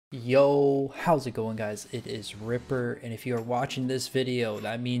Yo, how's it going, guys? It is Ripper, and if you are watching this video,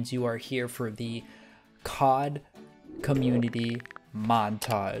 that means you are here for the COD community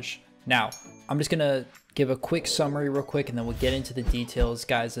montage. Now, I'm just gonna give a quick summary real quick and then we'll get into the details.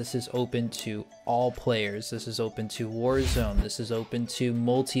 Guys, this is open to all players. This is open to Warzone. This is open to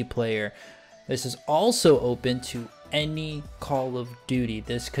multiplayer. This is also open to any Call of Duty.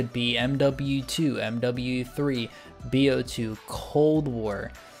 This could be MW2, MW3, BO2, Cold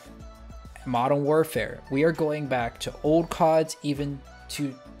War, Modern Warfare. We are going back to old CODs, even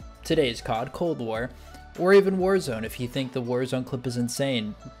to today's COD, Cold War, or even Warzone. If you think the Warzone clip is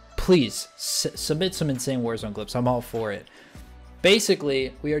insane, please submit some insane Warzone clips. I'm all for it.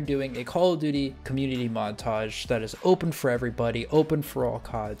 Basically, we are doing a Call of Duty community montage that is open for everybody, open for all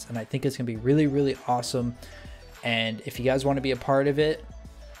CODs, and I think it's gonna be really, really awesome. And if you guys want to be a part of it,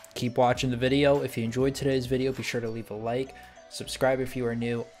 keep watching the video. If you enjoyed today's video, be sure to leave a like, subscribe if you are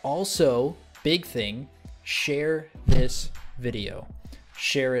new. Also, big thing, share this video.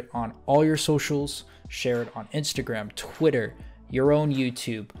 Share it on all your socials, share it on Instagram, Twitter, your own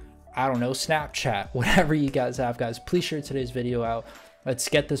YouTube, I don't know, Snapchat, whatever you guys have, guys. Please share today's video out. Let's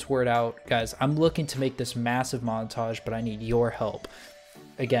get this word out, guys. I'm looking to make this massive montage, but I need your help.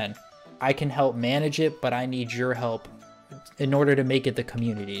 Again, I can help manage it, but I need your help in order to make it the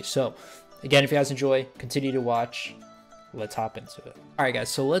community. So again, if you guys enjoy, continue to watch. Let's hop into it. All right, guys,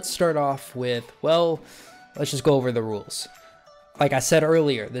 so let's start off with, well, let's just go over the rules. Like I said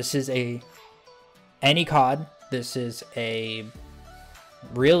earlier, this is any COD. This is a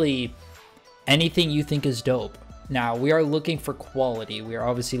really anything you think is dope. Now, we are looking for quality. We are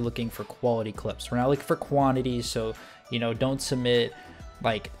obviously looking for quality clips. We're not looking for quantity, so, you know, don't submit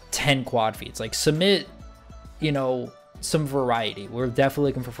like 10 quad feeds. Like, submit, you know, some variety. We're definitely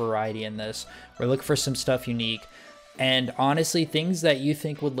looking for variety in this. We're looking for some stuff unique. And honestly, things that you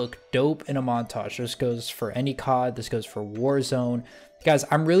think would look dope in a montage. This goes for any COD. This goes for Warzone. Guys,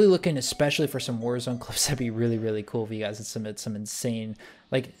 I'm really looking especially for some Warzone clips. That'd be really, really cool if you guys would submit some insane,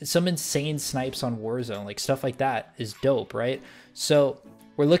 like some insane snipes on Warzone. Like stuff like that is dope, right? So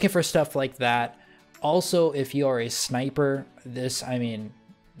we're looking for stuff like that. Also, if you are a sniper, this, I mean,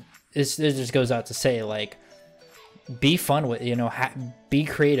 this just goes out to say, like, be fun with, you know, be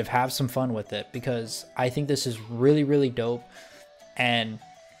creative, have some fun with it, because I think this is really, really dope. And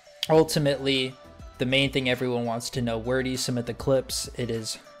ultimately, the main thing everyone wants to know, where do you submit the clips? It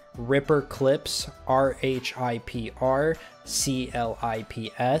is Ripper Clips, RIPRCLIPS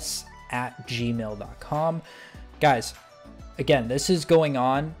 @gmail.com. Guys, again, this is going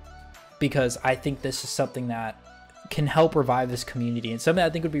on because I think this is something that can help revive this community and something I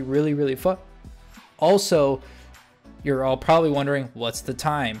think would be really, really fun. Also, you're all probably wondering, what's the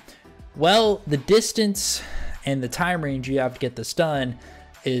time? Well, the distance and the time range you have to get this done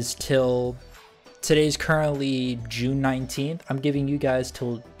is till, today's currently June 19th. I'm giving you guys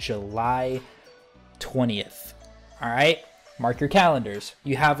till July 20th. All right, mark your calendars.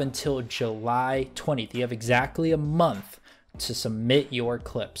 You have until July 20th. You have exactly a month to submit your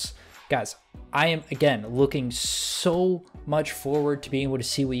clips. Guys, I am, again, looking so much forward to being able to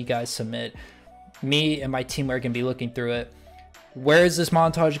see what you guys submit. Me and my team are going to be looking through it. Where is this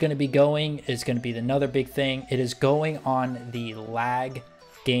montage going to be going is going to be another big thing. It is going on the Lag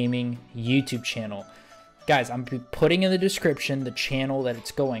Gaming YouTube channel. Guys, I'm putting in the description the channel that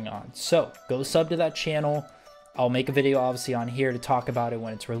it's going on. So go sub to that channel. I'll make a video obviously on here to talk about it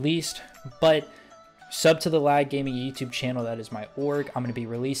when it's released. But sub to the Lag Gaming YouTube channel. That is my org. I'm going to be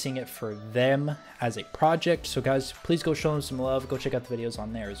releasing it for them as a project. So guys, please go show them some love. Go check out the videos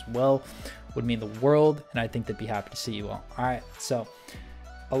on there as well. Would mean the world, and I think they'd be happy to see you all. All right, so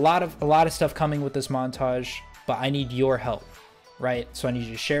a lot of stuff coming with this montage, but I need your help, right? So I need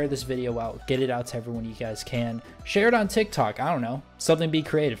you to share this video out, get it out to everyone you guys can. Share it on TikTok. I don't know, something, be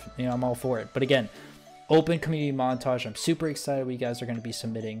creative. You know, I'm all for it. But again, open community montage. I'm super excited what you guys are going to be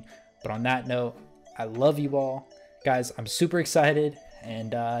submitting. But on that note, I love you all, guys. I'm super excited,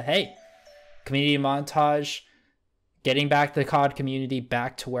 and hey, community montage. Getting back the COD community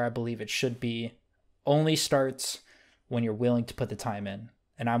back to where I believe it should be only starts when you're willing to put the time in,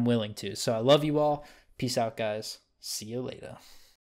 and I'm willing to. So I love you all. Peace out, guys. See you later.